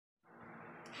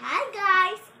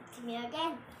see me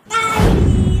again. Bye!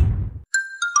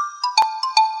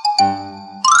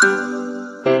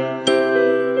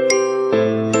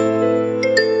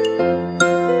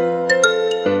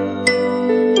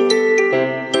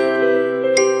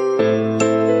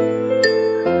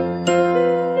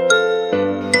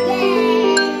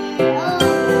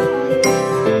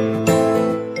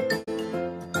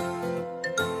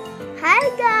 Hi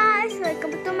guys!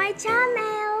 Welcome to my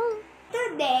channel!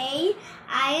 Today,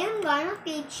 I am gonna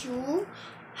teach you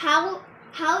how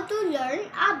to learn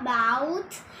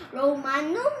about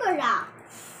Roman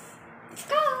numerals. Let's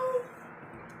go!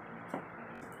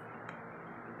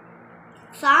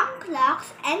 Some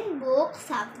clocks and books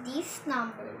have these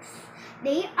numbers.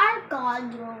 They are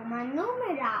called Roman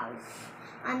numerals.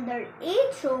 Under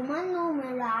each Roman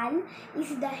numeral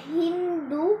is the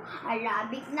Hindu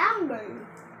Arabic number.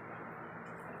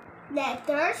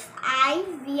 Letters I,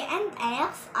 V, and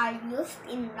X are used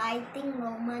in writing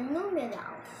Roman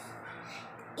numerals.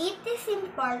 It is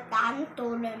important to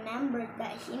remember the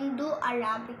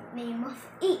Hindu-Arabic name of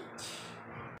each.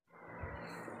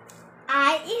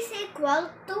 I is equal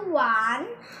to 1,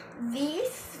 V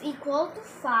is equal to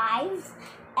 5,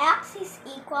 X is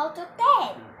equal to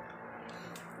 10.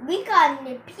 We can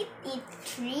repeat it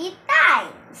 3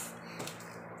 times.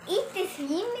 It is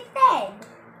limited.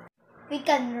 We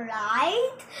can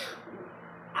write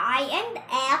I and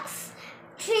X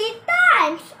 3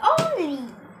 times only.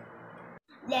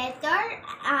 Letter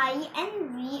I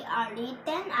and V are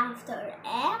written after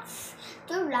X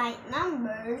to write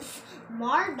numbers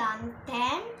more than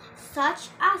 10, such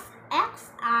as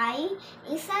XI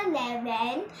is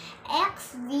 11,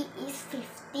 XV is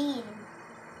 15.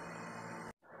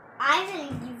 I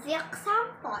will give you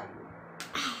example.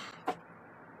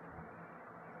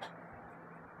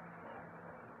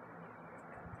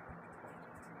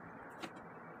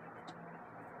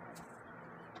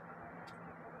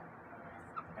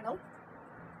 Hello?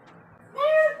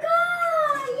 There you go!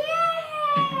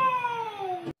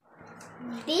 Yay!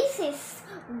 This is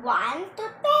 1 to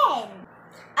 10.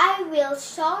 I will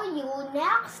show you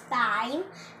next time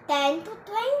 10 to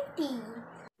 20.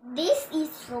 This is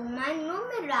Roman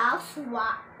numerals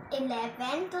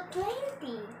 11 to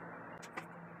 20.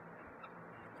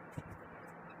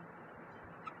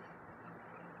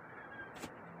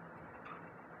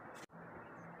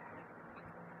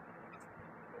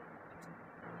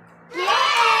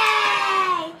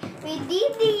 We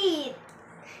did it!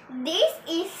 This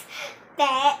is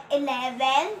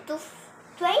 11 to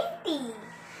 20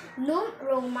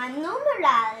 Roman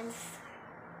numerals.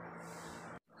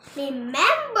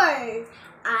 Remember,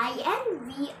 I and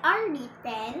V are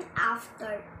written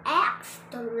after X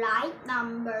to write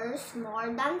numbers more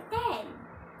than 10.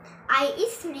 I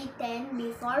is written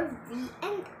before V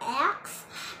and X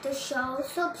to show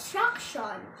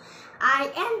subtraction.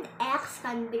 I and X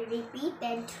can be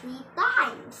repeated 3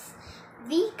 times.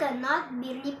 V cannot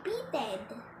be repeated.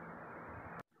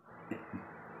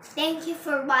 Thank you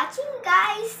for watching,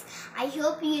 guys. I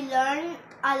hope you learned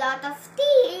a lot of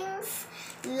things.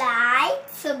 Like,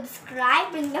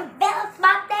 subscribe, ring the bell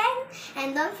button,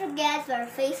 and don't forget wear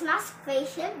face mask,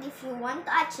 face shield. If you want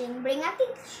touching, bring a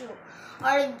tissue.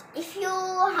 Or if you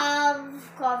have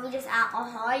COVID, just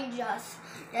alcohol,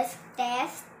 just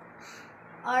test.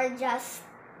 Or just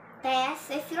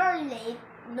test. If you're late,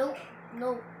 no.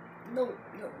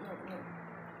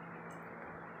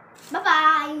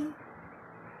 Bye-bye.